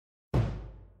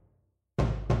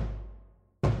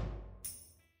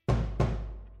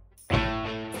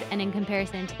and in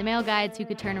comparison to the male guides who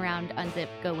could turn around, unzip,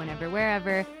 go whenever,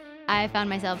 wherever, I found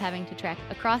myself having to trek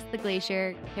across the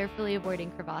glacier, carefully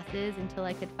avoiding crevasses until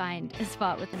I could find a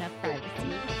spot with enough privacy.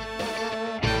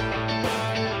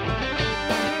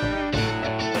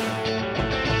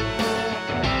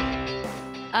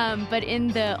 But in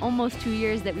the almost 2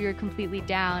 years that we were completely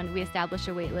down, we established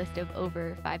a wait list of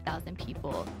over 5,000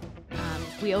 people.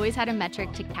 We always had a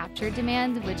metric to capture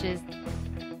demand, which is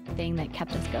the thing that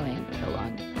kept us going so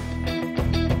long.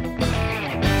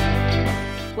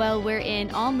 Well, we're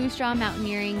in all Moose Jaw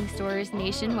Mountaineering stores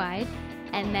nationwide,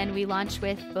 and then we launched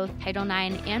with both Title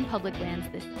IX and Public Lands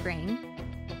this spring.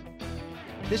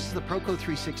 This is the Proco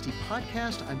 360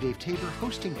 podcast. I'm Dave Tabor,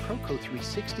 hosting Proco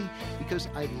 360 because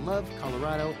I love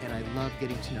Colorado and I love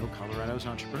getting to know Colorado's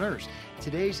entrepreneurs.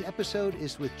 Today's episode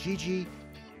is with Georgia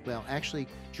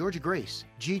Grace,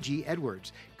 Gigi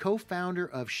Edwards, co-founder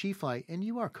of SheFly. And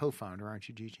you are co-founder, aren't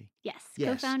you, Gigi? Yes,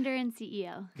 co-founder and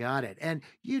CEO. Got it. And,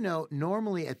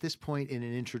 normally at this point in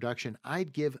an introduction,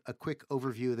 I'd give a quick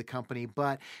overview of the company,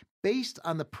 but based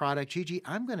on the product, Gigi,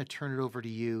 I'm going to turn it over to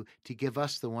you to give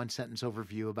us the one-sentence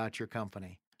overview about your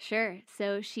company. Sure.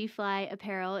 So SheFly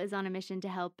Apparel is on a mission to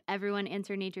help everyone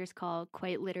answer nature's call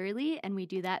quite literally, and we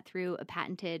do that through a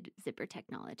patented zipper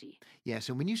technology. Yes,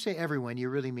 and when you say everyone, you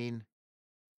really mean?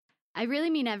 I really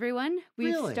mean everyone.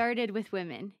 We've Really? started with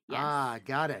women. Yes. Ah,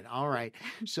 got it. All right.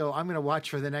 So I'm going to watch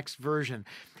for the next version.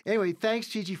 Anyway, thanks,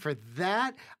 Gigi, for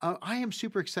that. I am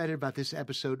super excited about this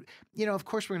episode. Of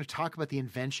course, we're going to talk about the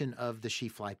invention of the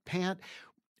SheFly pant.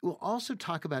 We'll also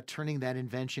talk about turning that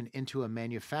invention into a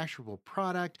manufacturable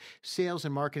product, sales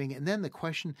and marketing, and then the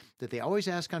question that they always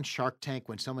ask on Shark Tank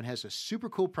when someone has a super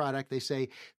cool product, they say,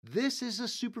 this is a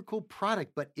super cool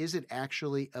product, but is it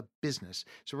actually a business?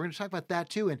 So we're going to talk about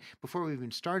that too. And before we even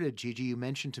started, Gigi, you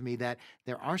mentioned to me that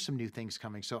there are some new things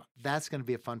coming. So that's going to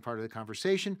be a fun part of the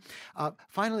conversation.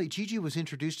 Finally, Gigi was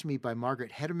introduced to me by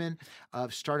Margaret Hederman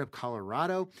of Startup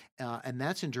Colorado, and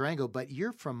that's in Durango, but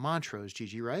you're from Montrose,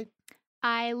 Gigi, right?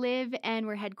 I live and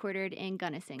we're headquartered in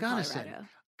Gunnison, Colorado.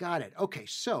 Got it. Okay,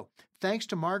 so thanks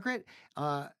to Margaret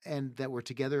and that we're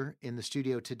together in the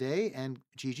studio today. And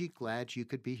Gigi, glad you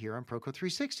could be here on Proco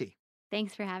 360.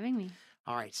 Thanks for having me.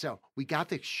 All right, so we got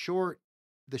the short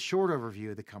overview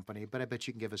of the company, but I bet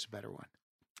you can give us a better one.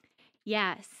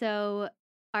 Yeah, so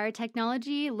our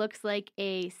technology looks like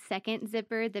a second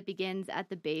zipper that begins at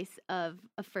the base of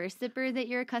a first zipper that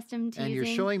you're accustomed to using. using. And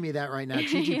you're showing me that right now.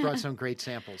 Gigi brought some great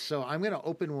samples. So I'm going to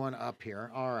open one up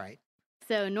here. All right.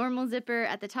 So normal zipper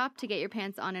at the top to get your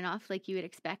pants on and off like you would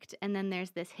expect. And then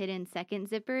there's this hidden second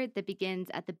zipper that begins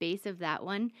at the base of that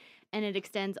one. And it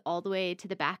extends all the way to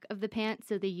the back of the pant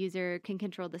so the user can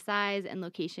control the size and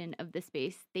location of the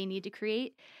space they need to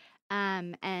create.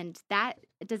 And that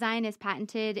design is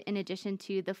patented in addition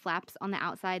to the flaps on the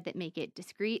outside that make it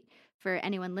discreet. For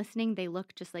anyone listening, they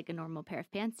look just like a normal pair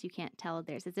of pants. You can't tell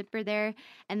there's a zipper there.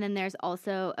 And then there's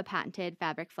also a patented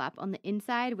fabric flap on the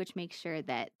inside, which makes sure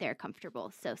that they're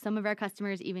comfortable. So some of our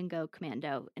customers even go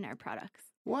commando in our products.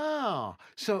 Wow.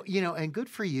 So, and good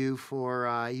for you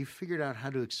for, you figured out how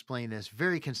to explain this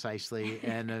very concisely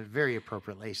and very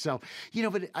appropriately. So,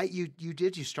 but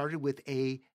you started with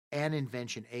an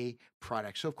invention, a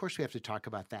product. So of course we have to talk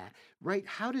about that, right?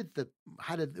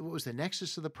 What was the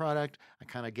nexus of the product? I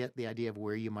kind of get the idea of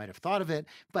where you might have thought of it,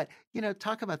 but,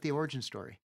 talk about the origin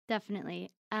story.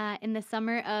 Definitely. In the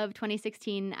summer of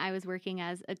 2016, I was working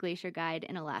as a glacier guide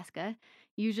in Alaska,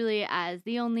 usually as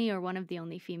the only or one of the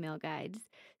only female guides.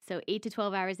 So 8 to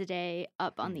 12 hours a day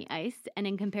up on the ice. And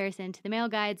in comparison to the male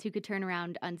guides who could turn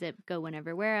around, unzip, go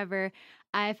whenever, wherever,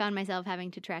 I found myself having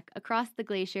to trek across the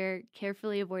glacier,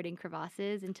 carefully avoiding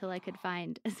crevasses until I could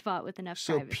find a spot with enough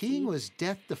privacy. So peeing was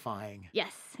death-defying.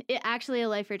 Yes, actually a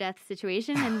life or death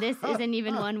situation. And this isn't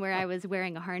even one where I was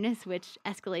wearing a harness, which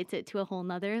escalates it to a whole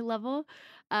nother level.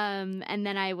 And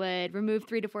then I would remove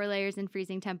 3 to 4 layers in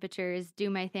freezing temperatures, do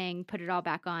my thing, put it all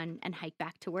back on, and hike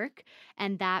back to work.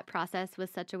 And that process was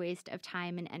such a waste of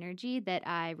time and energy that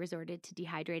I resorted to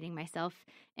dehydrating myself.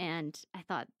 And I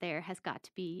thought there has got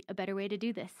to be a better way to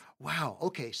do this. Wow.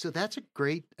 Okay. So that's a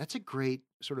great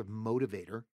sort of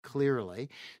motivator, clearly.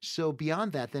 So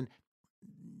beyond that, then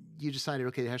you decided,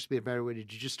 okay, there has to be a better way.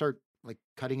 Did you just start like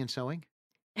cutting and sewing?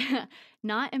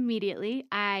 Not immediately.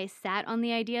 I sat on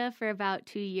the idea for about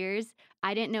 2 years.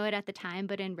 I didn't know it at the time,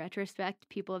 but in retrospect,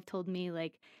 people have told me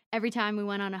like every time we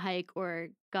went on a hike or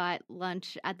got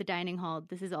lunch at the dining hall,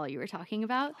 this is all you were talking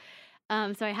about.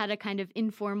 So I had a kind of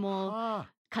informal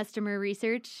customer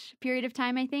research period of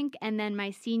time, I think. And then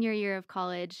my senior year of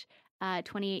college,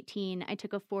 2018, I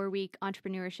took a 4-week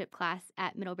entrepreneurship class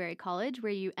at Middlebury College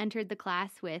where you entered the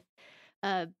class with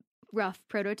a rough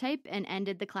prototype and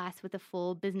ended the class with a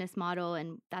full business model.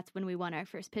 And that's when we won our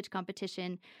first pitch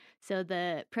competition. So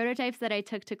the prototypes that I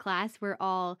took to class were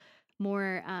all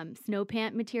more snow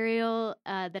pant material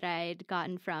that I'd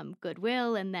gotten from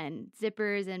Goodwill, and then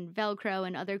zippers and Velcro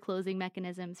and other closing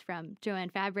mechanisms from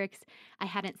Joann Fabrics. I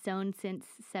hadn't sewn since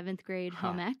 7th grade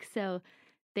home ec, so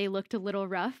they looked a little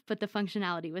rough, but the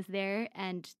functionality was there.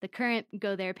 And the current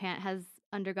Go There pant has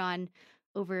undergone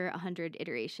over 100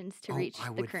 iterations to reach the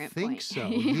current point. I would think so.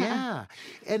 Yeah.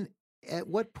 And at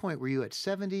what point were you at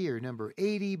 70 or number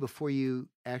 80 before you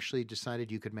actually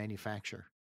decided you could manufacture?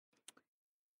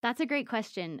 That's a great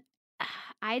question.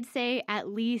 I'd say at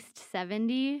least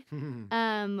 70.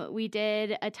 We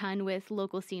did a ton with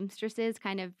local seamstresses,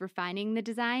 kind of refining the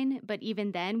design. But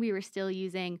even then, we were still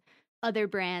using other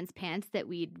brands' pants that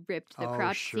we'd ripped the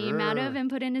crotch seam out of and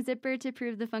put in a zipper to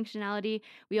prove the functionality.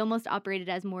 We almost operated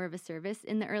as more of a service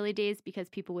in the early days because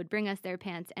people would bring us their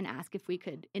pants and ask if we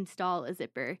could install a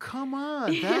zipper. Come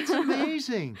on, that's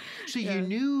amazing. So you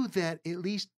knew that at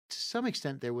least to some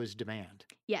extent there was demand.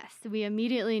 Yes, we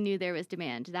immediately knew there was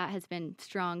demand. That has been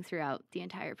strong throughout the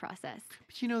entire process.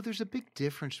 But there's a big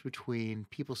difference between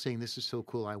people saying this is so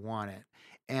cool, I want it,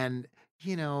 and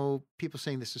people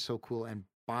saying this is so cool and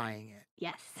buying it.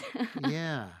 Yes.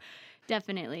 Yeah.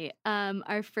 Definitely.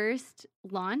 Our first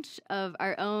launch of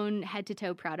our own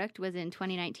head-to-toe product was in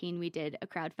 2019. We did a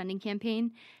crowdfunding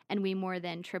campaign, and we more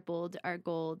than tripled our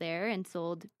goal there and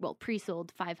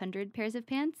pre-sold 500 pairs of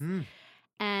pants.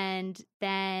 And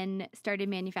then started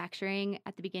manufacturing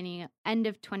at the end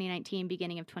of 2019,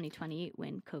 beginning of 2020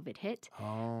 when COVID hit.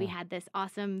 We had this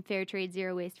awesome fair trade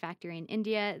zero waste factory in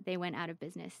India. They went out of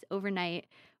business overnight.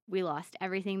 We lost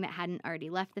everything that hadn't already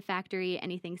left the factory.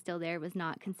 Anything still there was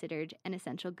not considered an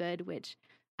essential good, which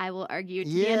I will argue to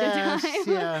the end of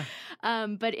time. Yeah.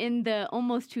 But in the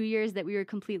almost 2 years that we were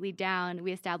completely down,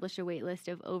 we established a wait list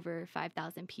of over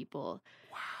 5,000 people.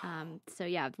 Wow. So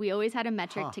yeah, we always had a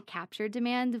metric to capture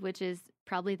demand, which is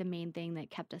probably the main thing that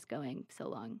kept us going so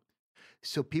long.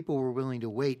 So people were willing to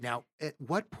wait. Now, at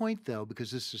what point, though,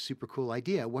 because this is a super cool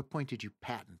idea, at what point did you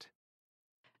patent?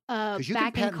 Because you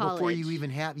back can patent in college. before you even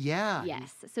have,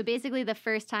 Yes. So basically the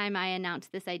first time I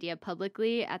announced this idea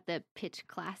publicly at the pitch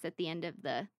class at the end of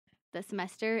the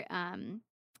semester,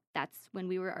 that's when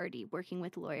we were already working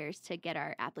with lawyers to get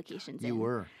our applications You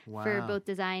were. Wow. for both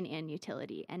design and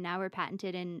utility. And now we're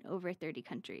patented in over 30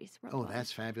 countries worldwide. Oh,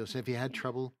 that's fabulous. Have you had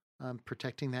trouble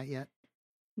protecting that yet?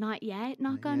 Not yet,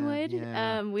 knock on wood.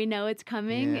 Yeah. We know it's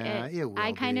coming. Yeah, it will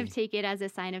I kind be. of take it as a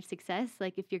sign of success.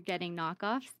 Like if you're getting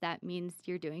knockoffs, that means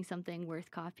you're doing something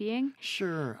worth copying.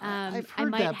 Sure. I've heard I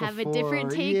might that have before. a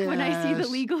different take when I see the Yes.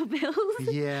 legal bills.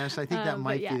 Yes, I think that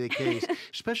might yeah. be the case.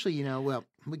 Especially, well,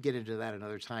 we'll get into that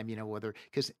another time, whether,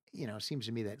 because, it seems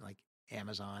to me that like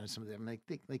Amazon and some of them, like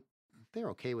they're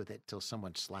okay with it till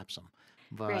someone slaps them.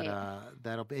 But Right.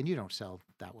 that'll be, and you don't sell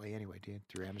that way anyway, do you,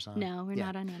 through Amazon? No, we're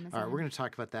not on Amazon. All right, we're going to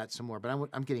talk about that some more, but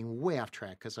I'm getting way off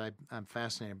track because I'm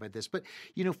fascinated by this. But,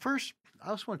 first, I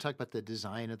also want to talk about the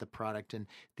design of the product and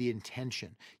the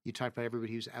intention. You talked about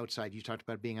everybody who's outside. You talked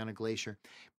about being on a glacier.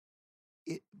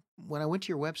 When I went to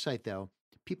your website, though,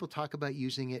 people talk about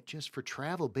using it just for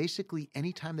travel, basically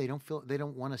anytime they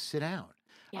don't want to sit down.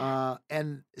 Yeah.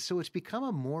 And so it's become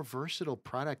a more versatile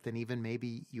product than even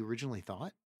maybe you originally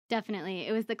thought. Definitely.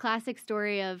 It was the classic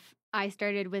story of I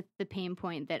started with the pain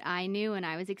point that I knew and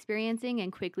I was experiencing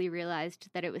and quickly realized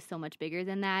that it was so much bigger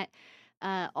than that.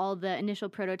 All the initial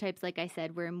prototypes, like I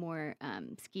said, were more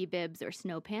ski bibs or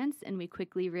snow pants. And we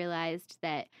quickly realized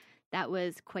that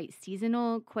was quite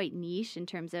seasonal, quite niche in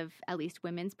terms of at least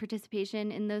women's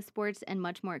participation in those sports and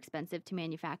much more expensive to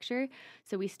manufacture.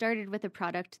 So we started with a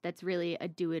product that's really a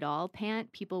do-it-all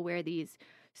pant. People wear these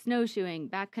snowshoeing,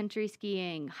 backcountry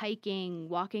skiing, hiking,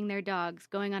 walking their dogs,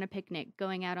 going on a picnic,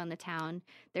 going out on the town.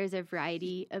 There's a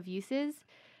variety of uses.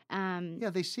 Yeah,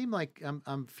 they seem like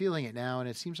I'm feeling it now, and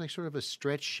it seems like sort of a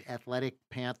stretch athletic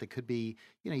pant that could be,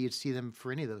 you'd see them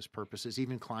for any of those purposes,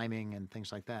 even climbing and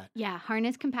things like that. Yeah,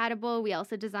 harness compatible. We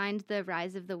also designed the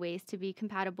rise of the waist to be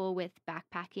compatible with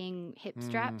backpacking hip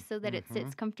straps so that it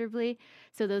sits comfortably.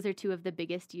 So those are two of the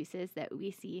biggest uses that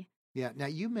we see. Yeah. Now,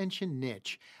 you mentioned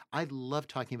niche. I love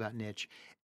talking about niche.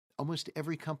 Almost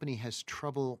every company has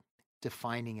trouble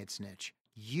defining its niche.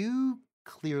 You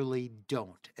clearly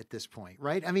don't at this point,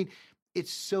 right? I mean,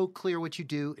 it's so clear what you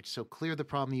do. It's so clear the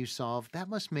problem you solve. That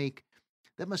must make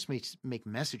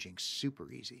messaging super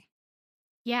easy.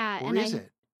 Yeah. Or is it?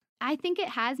 I think it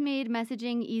has made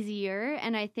messaging easier.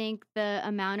 And I think the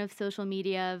amount of social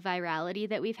media virality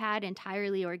that we've had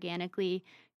entirely organically,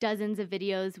 dozens of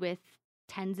videos with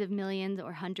tens of millions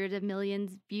or hundreds of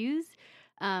millions views,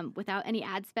 without any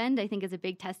ad spend, I think is a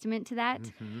big testament to that.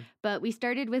 Mm-hmm. But we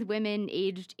started with women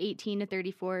aged 18 to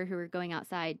 34 who were going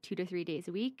outside 2 to 3 days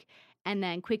a week, and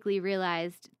then quickly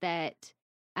realized that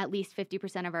at least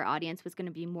 50% of our audience was going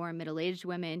to be more middle-aged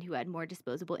women who had more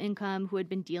disposable income, who had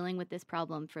been dealing with this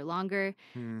problem for longer.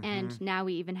 Mm-hmm. And now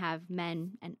we even have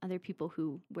men and other people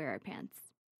who wear our pants.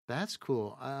 That's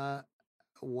cool.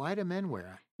 Why do men wear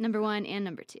it? Number 1 and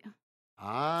number 2.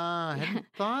 I hadn't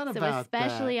thought So about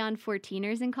especially that. on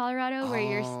 14ers in Colorado, where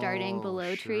you're starting Oh,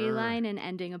 below tree sure. line and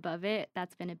ending above it,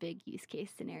 that's been a big use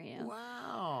case scenario.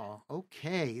 Wow.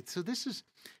 Okay. So this is,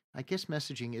 I guess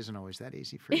messaging isn't always that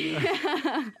easy for you.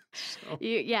 So,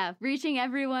 Yeah, reaching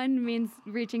everyone means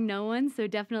reaching no one. So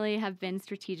definitely have been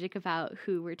strategic about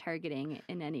who we're targeting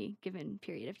in any given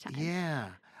period of time. yeah.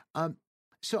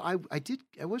 So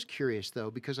I was curious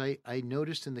though, because I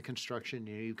noticed in the construction,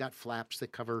 you've got flaps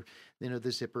that cover, the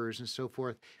zippers and so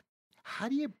forth. How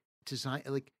do you design,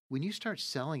 like when you start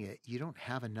selling it, you don't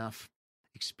have enough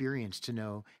experience to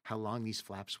know how long these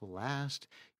flaps will last,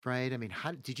 right? I mean,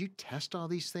 how did you test all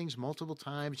these things multiple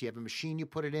times? Do you have a machine you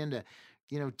put it in to,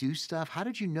 do stuff? How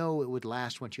did you know it would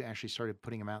last once you actually started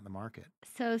putting them out in the market?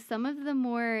 So some of the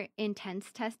more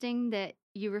intense testing that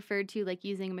you referred to, like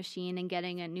using a machine and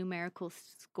getting a numerical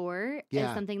score, is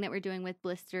something that we're doing with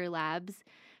Blister Labs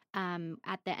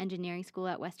at the engineering school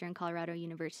at Western Colorado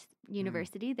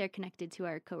University. They're connected to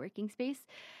our co-working space.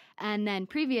 And then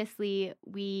previously,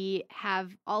 we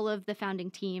have all of the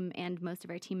founding team and most of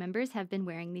our team members have been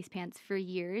wearing these pants for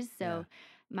years. So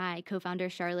my co-founder,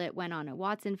 Charlotte, went on a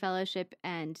Watson Fellowship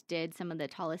and did some of the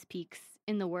tallest peaks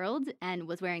in the world and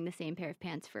was wearing the same pair of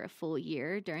pants for a full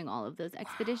year during all of those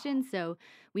expeditions. So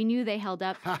we knew they held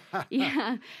up.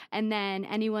 Yeah. And then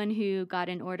anyone who got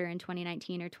an order in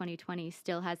 2019 or 2020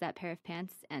 still has that pair of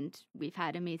pants. And we've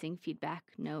had amazing feedback.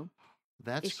 No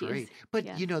That's issues. great. But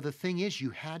Yeah. the thing is,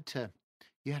 you had to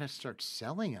start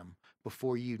selling them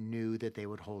before you knew that they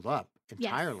would hold up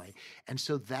entirely. Yes. And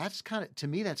so that's to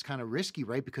me, that's kind of risky,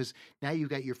 right? Because now you've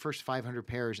got your first 500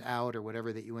 pairs out or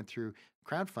whatever that you went through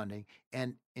crowdfunding.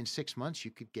 And in 6 months, you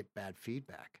could get bad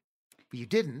feedback. But you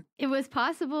didn't. It was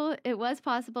possible.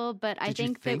 But I Did you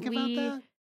think think that about that?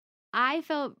 I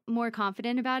felt more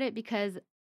confident about it because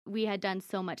we had done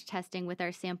so much testing with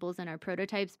our samples and our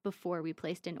prototypes before we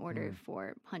placed an order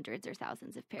for hundreds or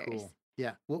thousands of pairs. Cool.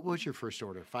 Yeah. What was your first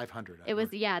order? 500. It was,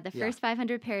 the first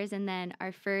 500 pairs. And then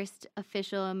our first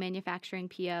official manufacturing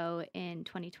PO in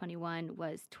 2021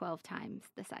 was 12 times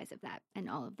the size of that. And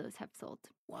all of those have sold.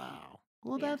 Wow.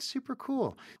 Well, Yeah. that's super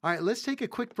cool. All right, let's take a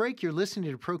quick break. You're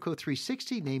listening to Proco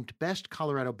 360, named Best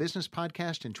Colorado Business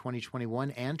Podcast in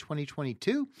 2021 and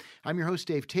 2022. I'm your host,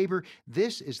 Dave Tabor.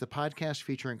 This is the podcast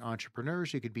featuring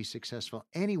entrepreneurs who could be successful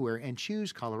anywhere and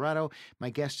choose Colorado.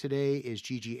 My guest today is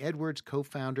Gigi Edwards,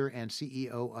 co-founder and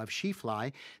CEO of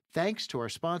SheFly. Thanks to our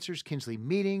sponsors, Kinsley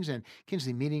Meetings. And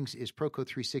Kinsley Meetings is Proco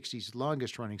 360's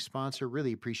longest-running sponsor.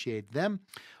 Really appreciate them.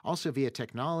 Also, Via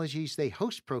Technologies, they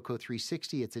host Proco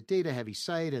 360. It's a data-heavy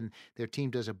site, and their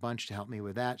team does a bunch to help me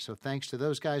with that. So thanks to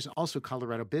those guys. Also,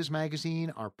 Colorado Biz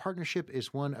Magazine. Our partnership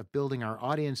is one of building our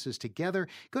audiences together.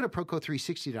 Go to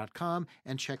Proco360.com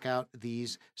and check out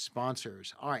these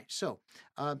sponsors. All right, so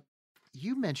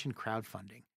you mentioned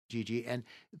crowdfunding, Gigi, and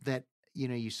that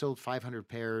you sold 500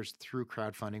 pairs through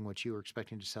crowdfunding, which you were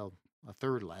expecting to sell a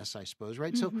third less, I suppose,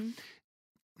 right? So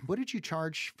what did you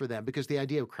charge for them? Because the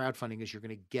idea of crowdfunding is you're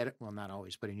going to get it. Well, not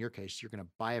always, but in your case, you're going to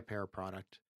buy a pair of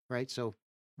product, right? So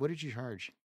what did you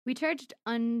charge? We charged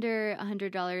under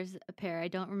 $100 a pair. I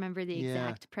don't remember the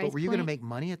exact price But were you going to point. make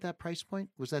money at that price point?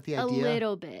 Was that the A idea?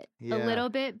 little bit. Yeah. A little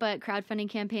bit, but crowdfunding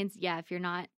campaigns, if you're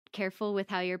not careful with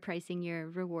how you're pricing your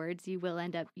rewards, you will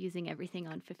end up using everything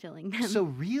on fulfilling them. So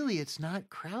really, it's not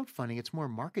crowdfunding. It's more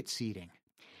market seeding.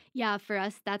 Yeah, for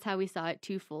us, that's how we saw it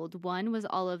twofold. One was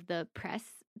all of the press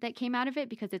that came out of it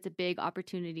because it's a big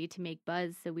opportunity to make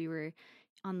buzz. So we were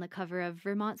on the cover of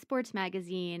Vermont Sports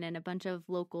Magazine and a bunch of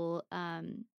local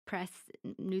press,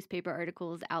 newspaper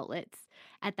articles, outlets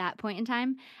at that point in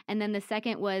time. And then the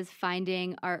second was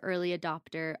finding our early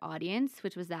adopter audience,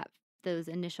 which was those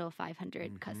initial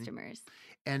 500 customers.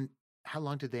 And how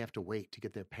long did they have to wait to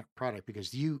get the product?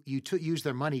 Because you used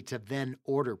their money to then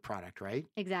order product, right?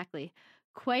 Exactly.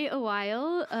 Quite a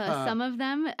while. Some of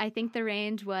them, I think the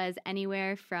range was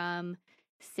anywhere from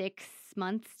 6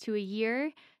 months to a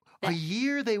year. A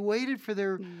year they waited for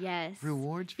their Yes.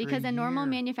 rewards for Because a normal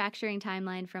year. manufacturing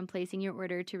timeline from placing your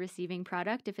order to receiving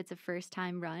product, if it's a first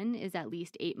time run, is at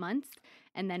least 8 months.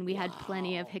 And then we had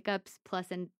plenty of Wow. hiccups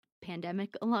plus a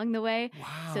pandemic along the way.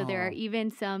 Wow. So there are even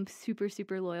some super,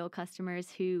 super loyal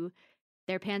customers who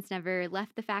their pants never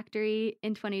left the factory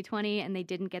in 2020, and they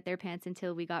didn't get their pants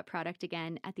until we got product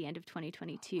again at the end of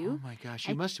 2022. Oh my gosh,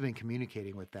 you must have been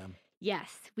communicating with them.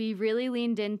 Yes, we really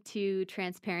leaned into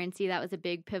transparency. That was a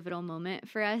big pivotal moment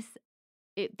for us.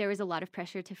 There was a lot of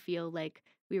pressure to feel like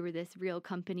we were this real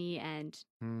company and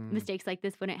mistakes like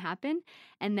this wouldn't happen.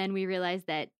 And then we realized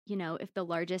that, if the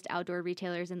largest outdoor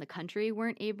retailers in the country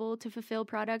weren't able to fulfill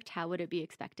product, how would it be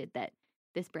expected that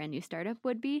this brand new startup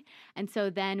would be? And so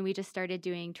then we just started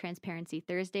doing Transparency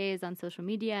Thursdays on social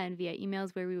media and via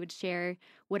emails, where we would share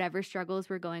whatever struggles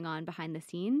were going on behind the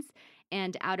scenes.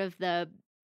 And out of the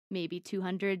maybe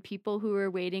 200 people who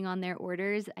were waiting on their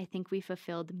orders, I think we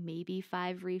fulfilled maybe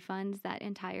 5 refunds that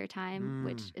entire time,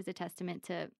 which is a testament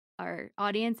to our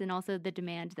audience and also the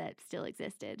demand that still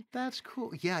existed. That's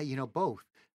cool. Yeah, both.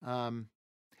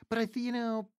 But I think,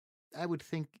 I would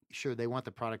think, sure, they want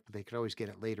the product, but they could always get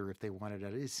it later if they wanted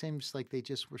it. It seems like they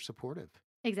just were supportive.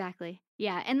 Exactly.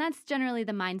 Yeah. And that's generally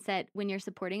the mindset when you're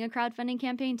supporting a crowdfunding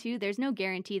campaign too. There's no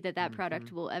guarantee that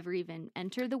product will ever even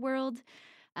enter the world.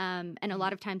 And a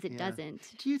lot of times it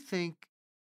doesn't. Do you think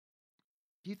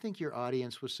your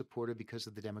audience was supportive because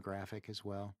of the demographic as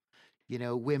well?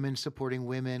 Women supporting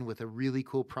women with a really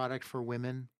cool product for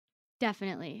women?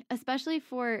 Definitely. Especially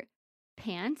for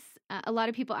pants. A lot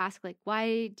of people ask, like,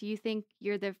 why do you think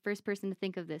you're the first person to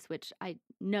think of this? Which I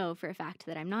know for a fact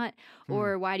that I'm not.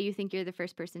 Or why do you think you're the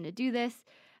first person to do this?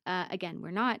 Again,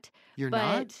 we're not. You're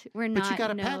not? We're not. But you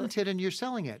got it patented and you're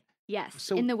selling it. Yes,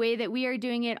 so, in the way that we are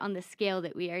doing it, on the scale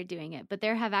that we are doing it. But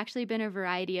there have actually been a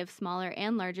variety of smaller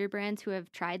and larger brands who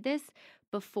have tried this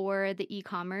before the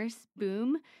e-commerce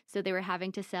boom. So they were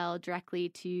having to sell directly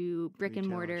to brick and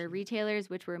mortar retailers,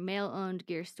 which were male-owned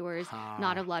gear stores.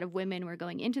 Not a lot of women were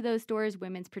going into those stores.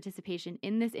 Women's participation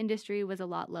in this industry was a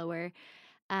lot lower.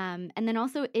 And then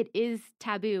also it is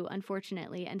taboo,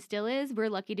 unfortunately, and still is. We're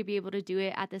lucky to be able to do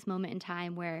it at this moment in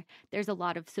time where there's a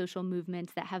lot of social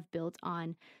movements that have built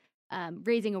on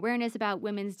raising awareness about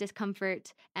women's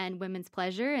discomfort and women's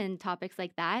pleasure and topics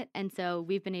like that. And so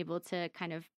we've been able to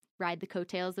kind of ride the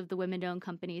coattails of the women-owned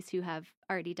companies who have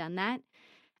already done that.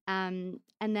 And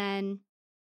then,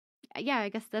 yeah, I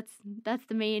guess that's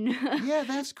the main. Yeah,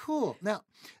 that's cool. Now,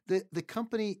 the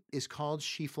company is called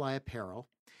SheFly Apparel.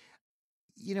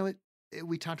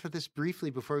 We talked about this briefly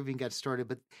before we even got started,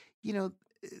 but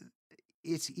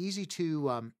it's easy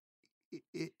to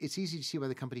it's easy to see why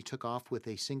the company took off with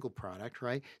a single product,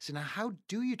 right? So now, how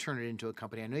do you turn it into a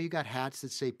company? I know you got hats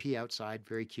that say "Pee Outside,"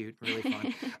 very cute, really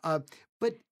fun.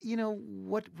 But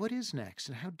what is next,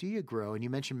 and how do you grow? And you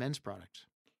mentioned men's products.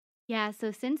 Yeah,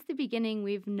 so since the beginning,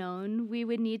 we've known we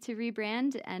would need to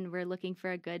rebrand, and we're looking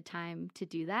for a good time to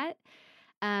do that.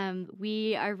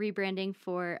 We are rebranding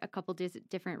for a couple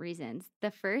different reasons.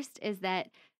 The first is that,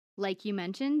 like you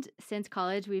mentioned, since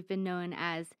college, we've been known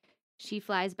as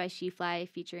SheFlies by SheFly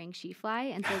featuring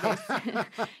SheFly. And so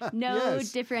there's no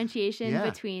differentiation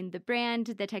between the brand,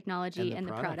 the technology, and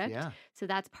the product. Yeah. So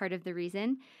that's part of the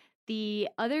reason. The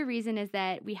other reason is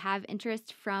that we have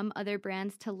interest from other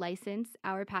brands to license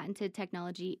our patented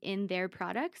technology in their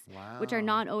products, which are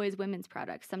not always women's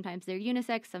products. Sometimes they're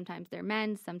unisex, sometimes they're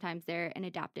men's, sometimes they're an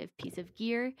adaptive piece of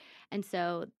gear. And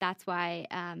so that's why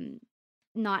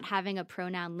not having a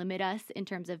pronoun limit us in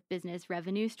terms of business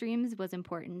revenue streams was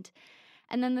important.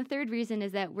 And then the third reason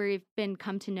is that we've been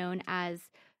come to known as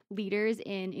leaders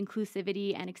in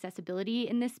inclusivity and accessibility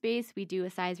in this space. We do a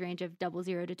size range of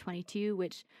 00 to 22,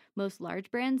 which most large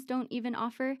brands don't even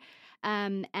offer.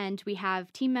 And we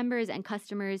have team members and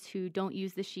customers who don't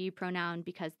use the she pronoun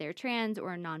because they're trans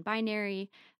or non-binary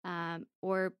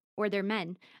or they're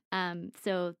men.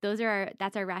 So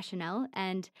that's our rationale.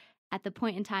 And at the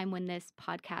point in time when this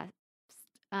podcast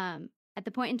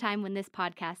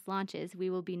launches, we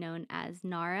will be known as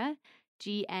NARA,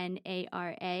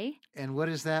 GNARA. And what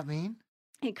does that mean?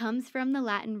 It comes from the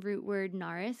Latin root word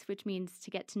naris, which means to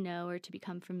get to know or to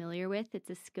become familiar with. It's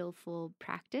a skillful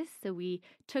practice. So we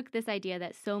took this idea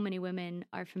that so many women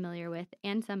are familiar with,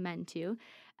 and some men too,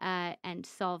 and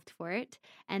solved for it.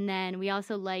 And then we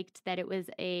also liked that it was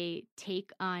a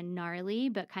take on gnarly,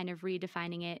 but kind of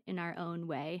redefining it in our own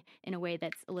way, in a way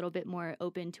that's a little bit more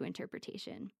open to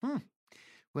interpretation.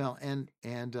 Well, and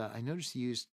I noticed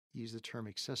you used the term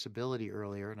accessibility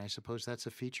earlier, and I suppose that's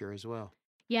a feature as well.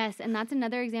 Yes, and that's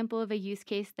another example of a use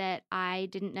case that I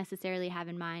didn't necessarily have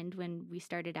in mind when we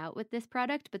started out with this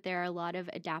product, but there are a lot of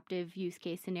adaptive use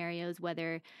case scenarios,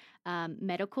 whether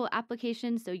medical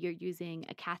applications, so you're using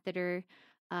a catheter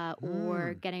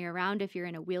or getting around if you're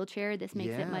in a wheelchair. This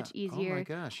makes it much easier. Oh my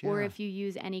gosh, yeah. Or if you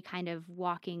use any kind of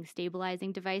walking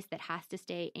stabilizing device that has to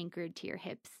stay anchored to your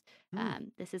hips,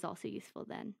 this is also useful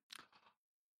then.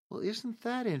 Well, isn't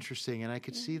that interesting? And I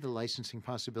could Yeah. see the licensing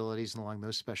possibilities along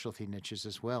those specialty niches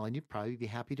as well. And you'd probably be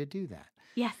happy to do that.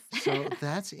 Yes. So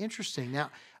that's interesting.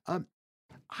 Now, um,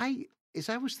 as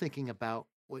I was thinking about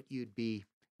what you'd be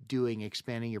doing,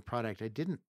 expanding your product, I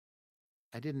didn't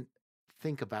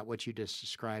think about what you just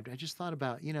described. I just thought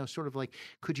about, sort of like,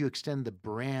 could you extend the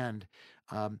brand,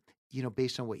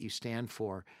 based on what you stand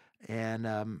for, and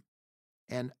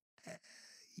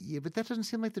yeah, but that doesn't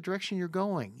seem like the direction you're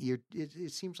going.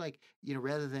 It seems like,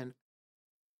 rather than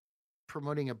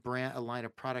promoting a line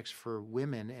of products for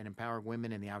women and empowering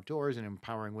women in the outdoors and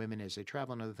empowering women as they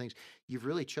travel and other things, you've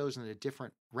really chosen a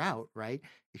different route, right?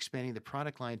 Expanding the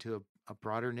product line to a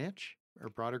broader niche or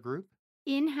broader group.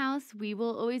 In-house, we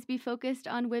will always be focused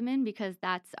on women because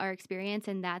that's our experience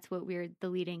and that's what we're the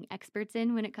leading experts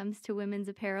in when it comes to women's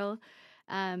apparel.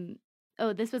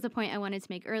 This was a point I wanted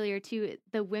to make earlier too.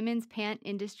 The women's pant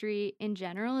industry in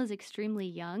general is extremely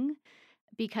young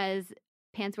because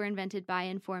pants were invented by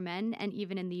and for men. And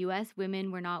even in the US,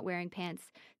 women were not wearing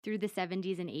pants through the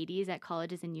 70s and 80s at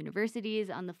colleges and universities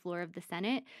on the floor of the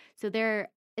Senate. So there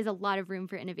is a lot of room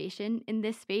for innovation in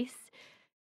this space.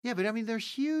 Yeah, but I mean, there's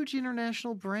huge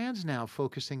international brands now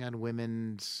focusing on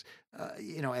women's,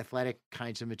 athletic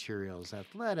kinds of materials,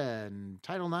 Athleta and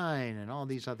Title IX and all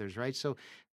these others, right? So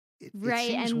it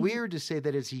seems weird to say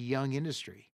that it's a young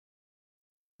industry.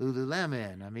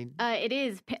 Lululemon, I mean... it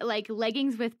is. Like,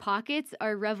 leggings with pockets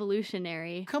are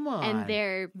revolutionary. Come on. And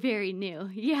they're very new.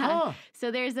 Yeah. Huh. So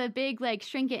there's a big,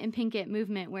 shrink it and pink it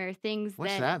movement where things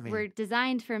that were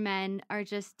designed for men are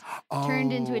just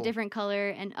turned into a different color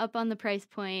and up on the price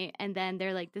point, and then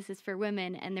they're like, this is for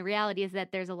women. And the reality is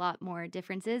that there's a lot more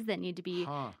differences that need to be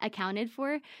accounted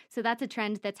for. So that's a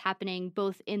trend that's happening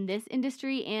both in this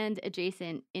industry and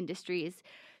adjacent industries.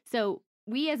 So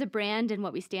we as a brand and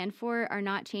what we stand for are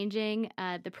not changing.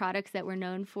 The products that we're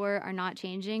known for are not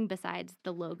changing besides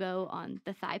the logo on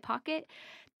the thigh pocket.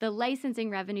 The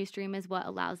licensing revenue stream is what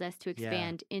allows us to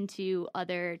expand into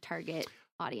other target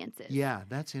audiences. Yeah,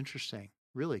 that's interesting.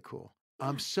 Really cool.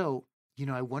 Yeah. So,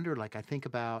 I wonder, I talk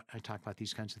about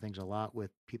these kinds of things a lot with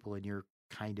people in your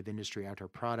kind of industry, outdoor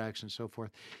products and so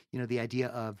forth. The idea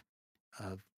of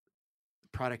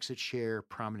products that share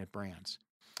prominent brands.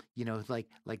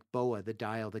 Like BOA, the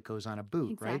dial that goes on a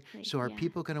boot, right? So are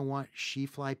people going to want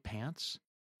SheFly pants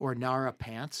or NARA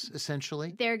pants,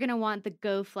 essentially? They're going to want the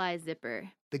GoFly zipper.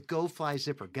 The GoFly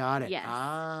zipper. Got it. Yes.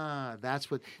 That's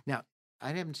what... Now, I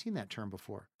haven't seen that term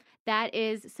before. That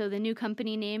is, so the new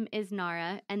company name is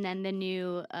NARA, and then the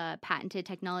new patented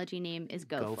technology name is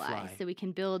GoFly. So we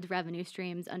can build revenue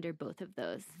streams under both of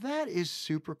those. That is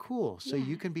super cool. So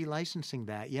you can be licensing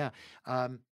that. Yeah.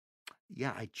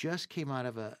 Yeah, I just came out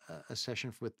of a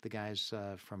session with the guys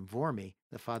from Vorme,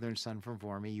 the father and son from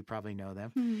Vorme. You probably know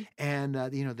them. Mm-hmm. And,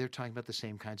 they're talking about the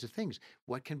same kinds of things.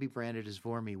 What can be branded as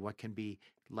Vorme? What can be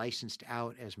licensed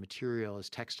out as material, as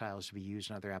textiles to be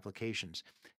used in other applications?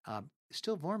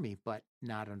 Still Vorme, but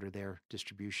not under their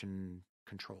distribution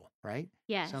control, right?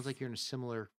 Yeah. Sounds like you're in a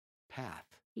similar path.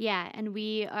 Yeah, and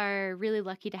we are really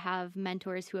lucky to have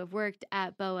mentors who have worked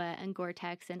at BOA and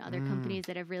Gore-Tex and other companies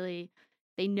that have really...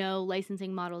 They know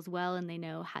licensing models well, and they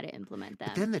know how to implement them.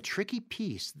 But then the tricky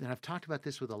piece, and I've talked about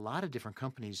this with a lot of different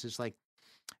companies, is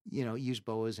use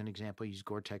BOA as an example, use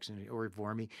Gore-Tex or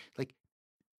Vorme. Like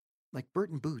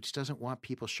Burton Boots doesn't want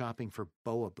people shopping for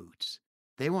BOA boots.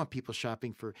 They want people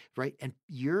shopping for, right? And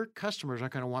your customers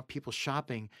aren't going to want people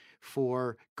shopping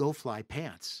for GoFly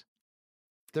pants.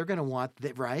 They're going to want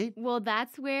that, right? Well,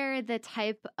 that's where the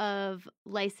type of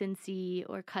licensee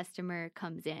or customer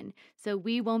comes in. So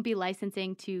we won't be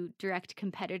licensing to direct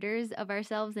competitors of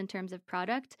ourselves in terms of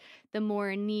product. The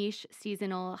more niche,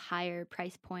 seasonal, higher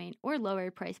price point or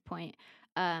lower price point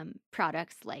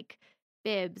products like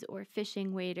bibs or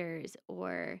fishing waders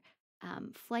or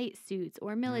flight suits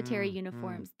or military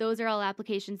uniforms. Those are all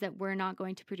applications that we're not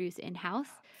going to produce in-house.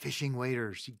 Fishing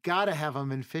waders. You got to have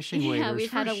them in fishing waders. Yeah,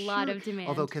 we've had a lot of demand.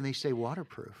 Although, can they stay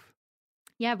waterproof?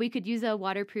 Yeah, we could use a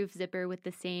waterproof zipper with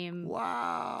the same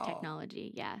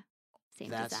technology. Yeah.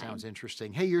 That sounds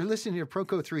interesting. Hey, you're listening to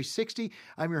Proco 360.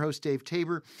 I'm your host, Dave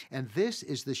Tabor, and this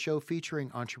is the show featuring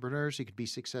entrepreneurs who could be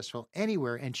successful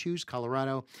anywhere and choose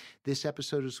Colorado. This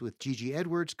episode is with Gigi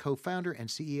Edwards, co-founder and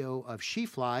CEO of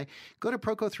SheFly. Go to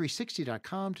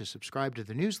Proco360.com to subscribe to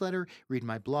the newsletter, read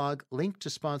my blog, link to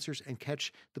sponsors, and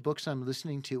catch the books I'm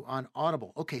listening to on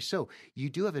Audible. Okay, so you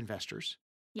do have investors.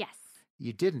 Yes.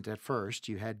 You didn't at first.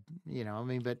 You had,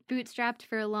 but... Bootstrapped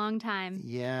for a long time.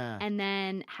 Yeah. And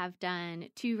then have done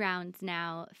 2 rounds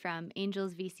now from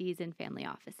angels, VCs, and family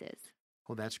offices.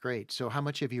 Well, that's great. So how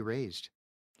much have you raised?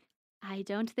 I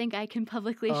don't think I can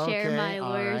publicly share. Okay, My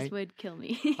all lawyers right. would kill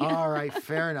me. All right,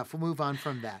 fair enough. We'll move on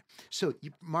from that. So,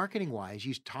 marketing wise,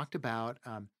 you talked about,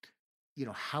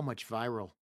 how much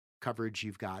viral coverage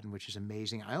you've gotten, which is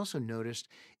amazing. I also noticed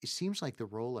it seems like the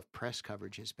role of press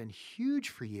coverage has been huge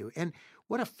for you. And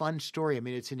what a fun story. I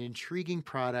mean, it's an intriguing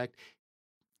product,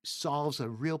 solves a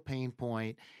real pain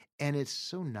point, and it's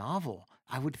so novel.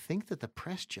 I would think that the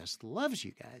press just loves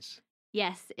you guys.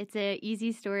 Yes, it's a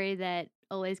easy story that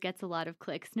always gets a lot of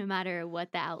clicks no matter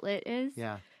what the outlet is.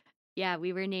 Yeah. Yeah,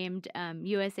 we were named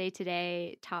USA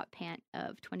Today Top Pant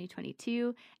of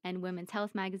 2022 and Women's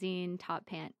Health Magazine Top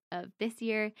Pant of this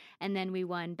year. And then we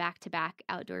won back-to-back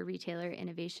Outdoor Retailer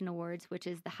Innovation Awards, which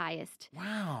is the highest,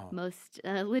 Wow. most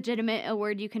legitimate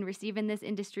award you can receive in this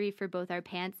industry for both our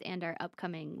pants and our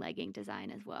upcoming legging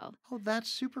design as well. Oh, that's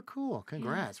super cool.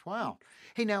 Congrats. Yeah, Wow. thanks.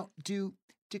 Hey, now, do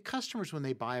customers, when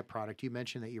they buy a product, you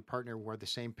mentioned that your partner wore the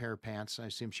same pair of pants. I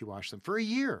assume she washed them for a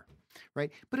year,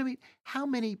 right? But I mean, how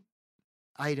many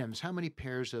items, how many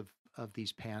pairs of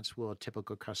these pants will a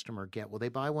typical customer get? Will they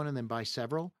buy one and then buy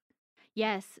several?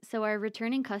 Yes. So our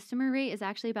returning customer rate is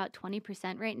actually about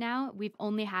 20% right now. We've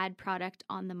only had product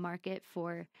on the market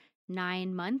for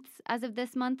 9 months as of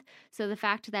this month. So the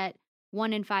fact that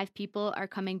 1 in 5 people are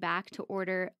coming back to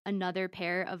order another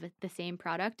pair of the same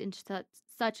product in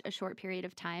such a short period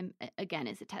of time, again,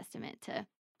 is a testament to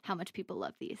how much people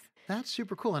love these. That's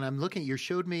super cool. And I'm looking, you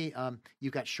showed me,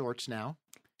 you've got shorts now.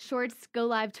 Shorts go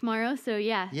live tomorrow. So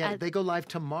yeah. Yeah, they go live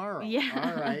tomorrow. Yeah.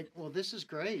 All right. Well, this is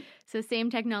great. So same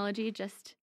technology,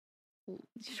 just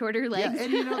shorter legs. Yeah,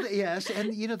 and yes,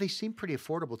 and they seem pretty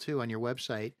affordable too on your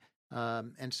website.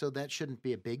 And so that shouldn't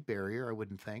be a big barrier, I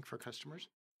wouldn't think, for customers.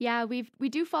 Yeah, we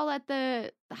do fall at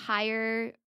the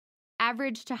higher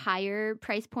average to higher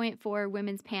price point for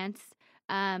women's pants.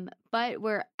 But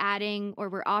we're offering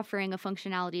a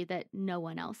functionality that no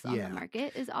one else on the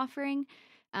market is offering.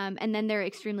 And then they're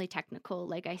extremely technical,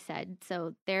 like I said.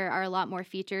 So there are a lot more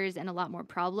features and a lot more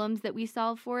problems that we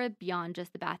solve for beyond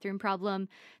just the bathroom problem.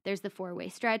 There's the 4-way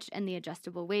stretch and the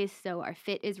adjustable waist. So our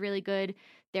fit is really good.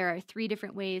 There are 3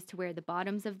 different ways to wear the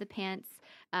bottoms of the pants,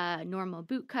 normal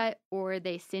boot cut, or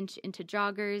they cinch into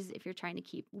joggers if you're trying to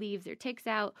keep leaves or ticks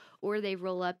out, or they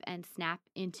roll up and snap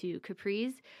into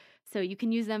capris. So you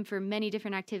can use them for many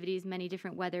different activities, many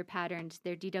different weather patterns.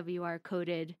 They're DWR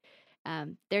coded.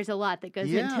 There's a lot that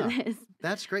goes into this.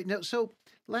 That's great. No, so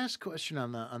last question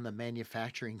on the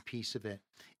manufacturing piece of it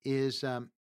is,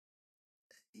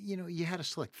 you had to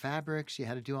select fabrics, you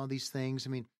had to do all these things. I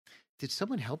mean, did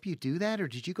someone help you do that, or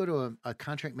did you go to a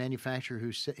contract manufacturer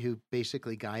who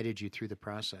basically guided you through the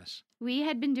process? We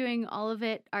had been doing all of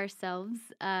it ourselves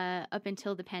up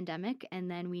until the pandemic,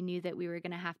 and then we knew that we were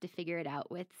going to have to figure it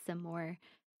out with some more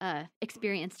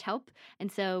experienced help.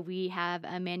 And so we have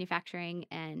a manufacturing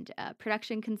and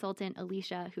production consultant,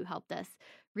 Alicia, who helped us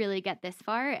really get this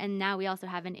far. And now we also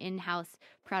have an in-house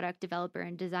product developer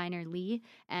and designer, Lee,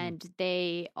 and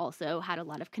they also had a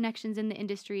lot of connections in the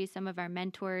industry. Some of our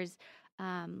mentors,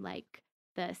 like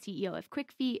the CEO of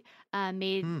Quick Feet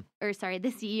the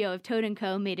CEO of Toad &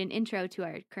 Co. made an intro to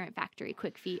our current factory,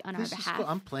 Quick Feet, on our behalf. Cool.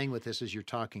 I'm playing with this as you're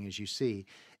talking, as you see.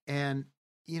 And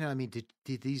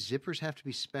did these zippers have to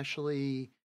be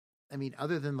specially,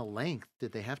 other than the length,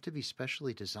 did they have to be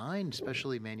specially designed,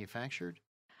 specially manufactured?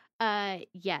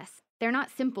 Yes. They're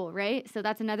not simple, right? So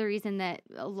that's another reason that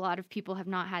a lot of people have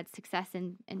not had success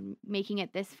in making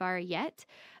it this far yet.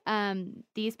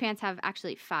 These pants have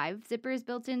actually 5 zippers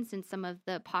built in, since some of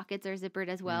the pockets are zippered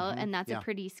as well. Mm-hmm. And that's a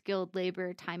pretty skilled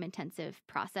labor, time-intensive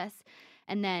process.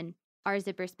 And then our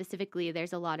zipper specifically,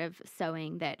 there's a lot of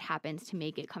sewing that happens to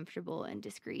make it comfortable and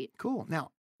discreet. Cool. Now,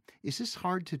 is this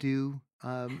hard to do?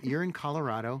 You're in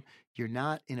Colorado. You're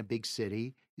not in a big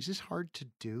city. Is this hard to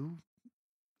do?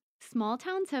 Small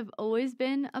towns have always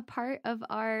been a part of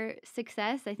our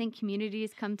success. I think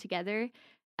communities come together,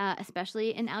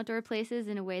 especially in outdoor places,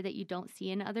 in a way that you don't see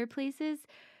in other places.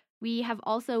 We have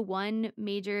also won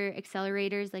major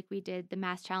accelerators, like we did the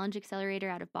Mass Challenge Accelerator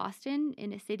out of Boston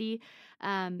in a city,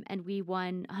 and we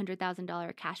won a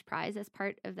 $100,000 cash prize as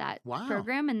part of that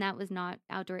program, and that was not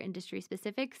outdoor industry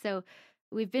specific. So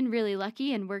we've been really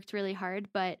lucky and worked really hard,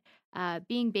 but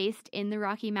being based in the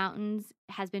Rocky Mountains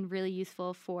has been really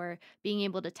useful for being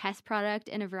able to test product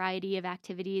in a variety of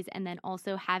activities, and then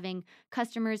also having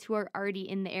customers who are already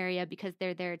in the area because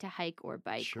they're there to hike or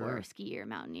bike or ski or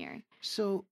mountaineer.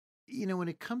 So, when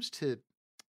it comes to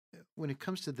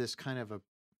this kind of a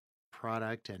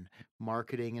product and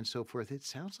marketing and so forth, it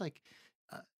sounds like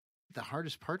the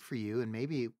hardest part for you, and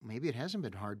maybe it hasn't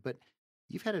been hard, but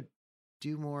you've had to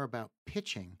do more about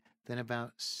pitching than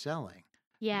about selling.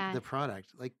 Yeah. the product,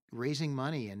 like raising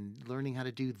money and learning how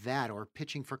to do that, or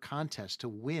pitching for contests to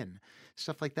win,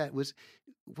 stuff like that.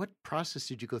 What process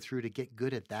did you go through to get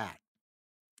good at that?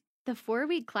 The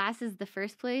 4-week class is the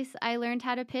first place I learned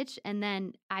how to pitch, and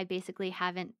then I basically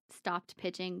haven't stopped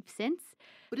pitching since.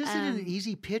 But isn't it an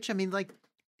easy pitch? I mean, like,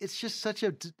 it's just such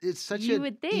an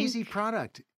easy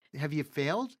product. Have you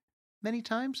failed many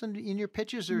times in your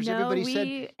pitches, or has everybody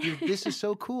said, this is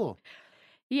so cool?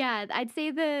 Yeah, I'd say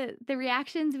the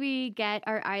reactions we get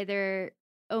are either,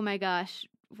 oh my gosh,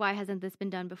 why hasn't this been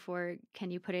done before?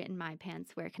 Can you put it in my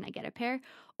pants? Where can I get a pair?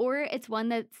 Or it's one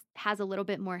that has a little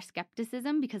bit more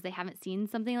skepticism because they haven't seen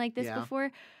something like this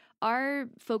before. Our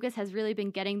focus has really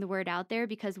been getting the word out there,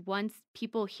 because once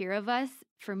people hear of us,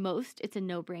 for most, it's a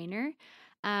no-brainer.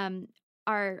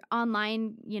 Our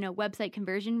online, website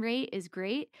conversion rate is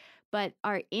great, but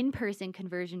our in-person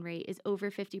conversion rate is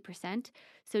over 50%.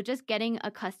 So just getting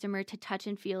a customer to touch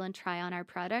and feel and try on our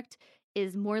product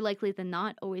is more likely than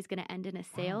not always going to end in a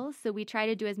sale. Wow. So we try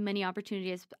to do as many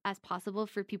opportunities as possible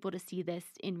for people to see this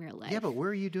in real life. Yeah, but where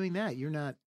are you doing that? You're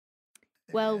not...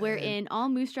 Well, we're in all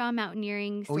Moose Jaw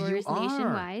Mountaineering stores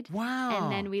nationwide. Wow.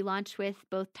 And then we launched with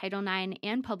both Title IX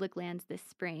and Public Lands this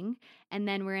spring. And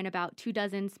then we're in about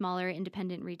 24 smaller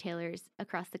independent retailers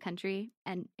across the country.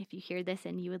 And if you hear this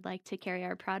and you would like to carry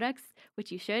our products,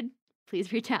 which you should,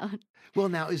 please reach out. Well,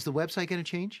 now, is the website going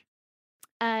to change?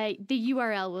 The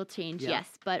URL will change, yes,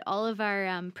 but all of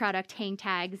our product hang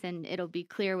tags, and it'll be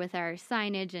clear with our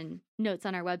signage and notes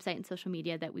on our website and social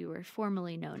media that we were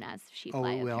formerly known as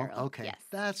She-Fly Apparel. Okay. Yes.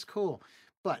 That's cool.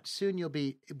 But soon you'll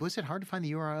be, was it hard to find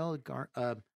the URL?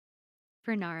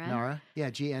 For Nara? Nara? Yeah,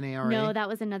 G-N-A-R-A? No, that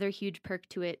was another huge perk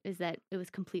to it, is that it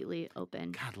was completely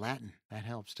open. God, Latin. That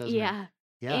helps, doesn't it? Yeah.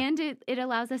 And it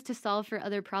allows us to solve for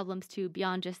other problems too,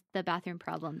 beyond just the bathroom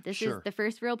problem. This is the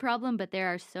first real problem, but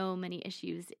there are so many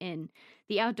issues in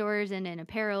the outdoors and in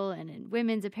apparel and in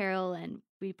women's apparel, and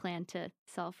we plan to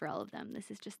solve for all of them. This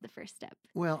is just the first step.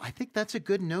 Well, I think that's a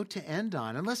good note to end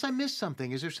on, unless I missed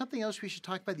something. Is there something else we should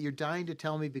talk about that you're dying to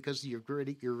tell me because you're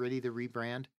ready to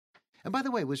rebrand? And by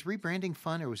the way, was rebranding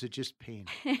fun or was it just pain?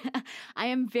 I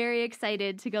am very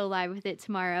excited to go live with it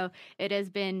tomorrow. It has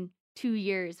been 2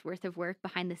 years worth of work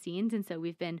behind the scenes. And so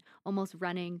we've been almost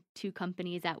running 2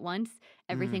 companies at once.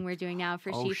 Everything we're doing now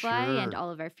for She-Fly and all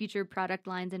of our future product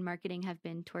lines and marketing have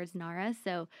been towards Nara.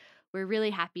 So we're really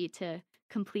happy to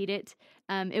complete it.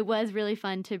 It was really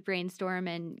fun to brainstorm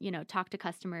and, talk to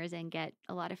customers and get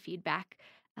a lot of feedback.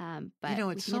 But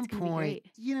at some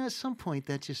point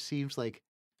that just seems like,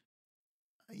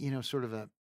 sort of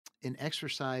an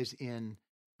exercise in,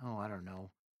 I don't know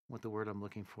what the word I'm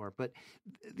looking for, but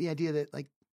the idea that, like,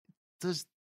 does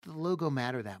the logo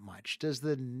matter that much? Do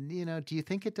you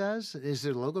think it does? Is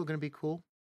the logo going to be cool?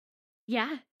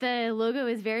 Yeah, the logo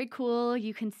is very cool.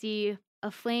 You can see a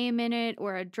flame in it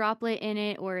or a droplet in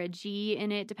it or a G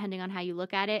in it, depending on how you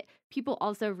look at it. People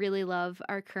also really love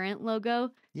our current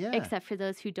logo, except for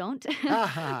those who don't.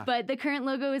 But the current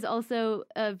logo is also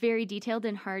very detailed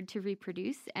and hard to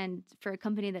reproduce. And for a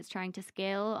company that's trying to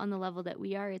scale on the level that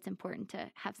we are, it's important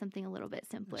to have something a little bit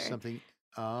simpler.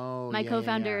 My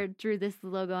co-founder drew this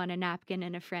logo on a napkin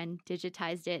and a friend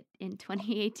digitized it in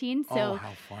 2018. So,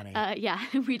 how funny.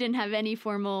 We didn't have any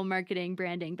formal marketing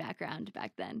branding background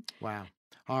back then. Wow.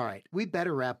 All right. We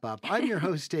better wrap up. I'm your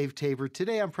host, Dave Tabor.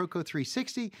 Today on Proco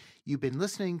 360, you've been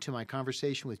listening to my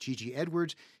conversation with Gigi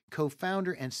Edwards,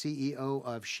 co-founder and CEO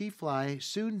of She-Fly,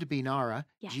 soon to be Nara,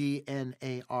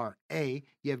 G-N-A-R-A.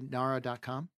 You have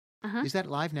Nara.com? Is that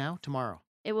live now? Tomorrow?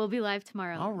 It will be live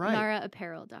tomorrow. All right.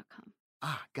 NaraApparel.com.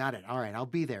 Got it. All right. I'll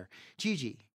be there.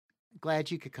 Gigi,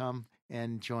 glad you could come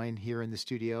and join here in the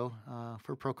studio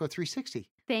for Proco 360.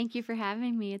 Thank you for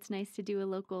having me. It's nice to do a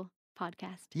local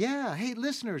podcast. Yeah. Hey,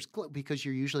 listeners, because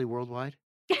you're usually worldwide.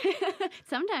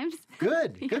 Sometimes.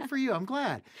 Good. Good for you. I'm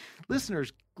glad.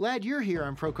 Listeners, glad you're here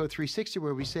on Proco 360,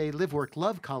 where we say live, work,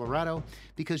 love Colorado,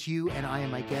 because you and I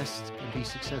and my guests can be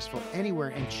successful anywhere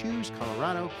and choose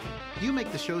Colorado. You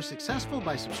make the show successful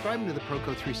by subscribing to the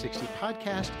Proco 360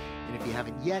 podcast. And if you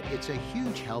haven't yet, it's a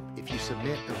huge help if you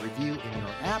submit a review in your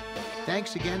app.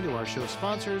 Thanks again to our show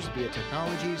sponsors, Via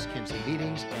Technologies, Kinsley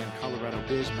Meetings, and Colorado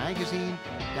Biz Magazine.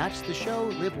 That's the show.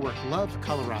 Live, work, love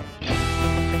Colorado.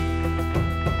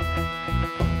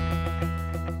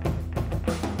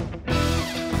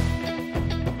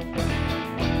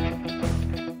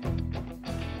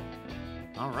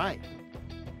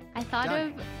 I thought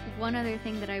of one other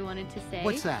thing that I wanted to say.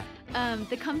 What's that?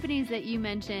 The companies that you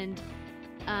mentioned,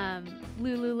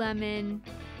 Lululemon.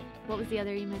 What was the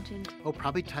other you mentioned?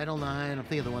 Probably Title IX. I'm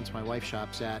thinking of the ones my wife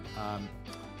shops at.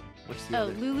 What's the Oh,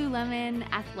 other? Lululemon,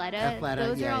 Athleta. Athleta,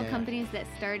 Those yeah, are all yeah. companies that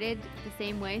started the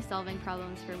same way, solving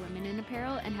problems for women in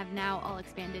apparel, and have now all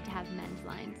expanded to have men's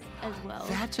lines as well.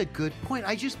 That's a good point.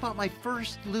 I just bought my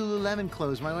first Lululemon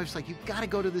clothes. My wife's like, you got to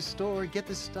go to the store, get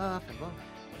this stuff. And, well,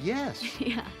 yes.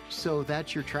 Yeah, So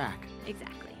that's your track.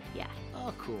 exactly. Yeah.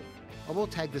 Oh, cool. Well, we'll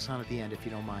tag this on at the end if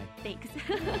you don't mind. Thanks.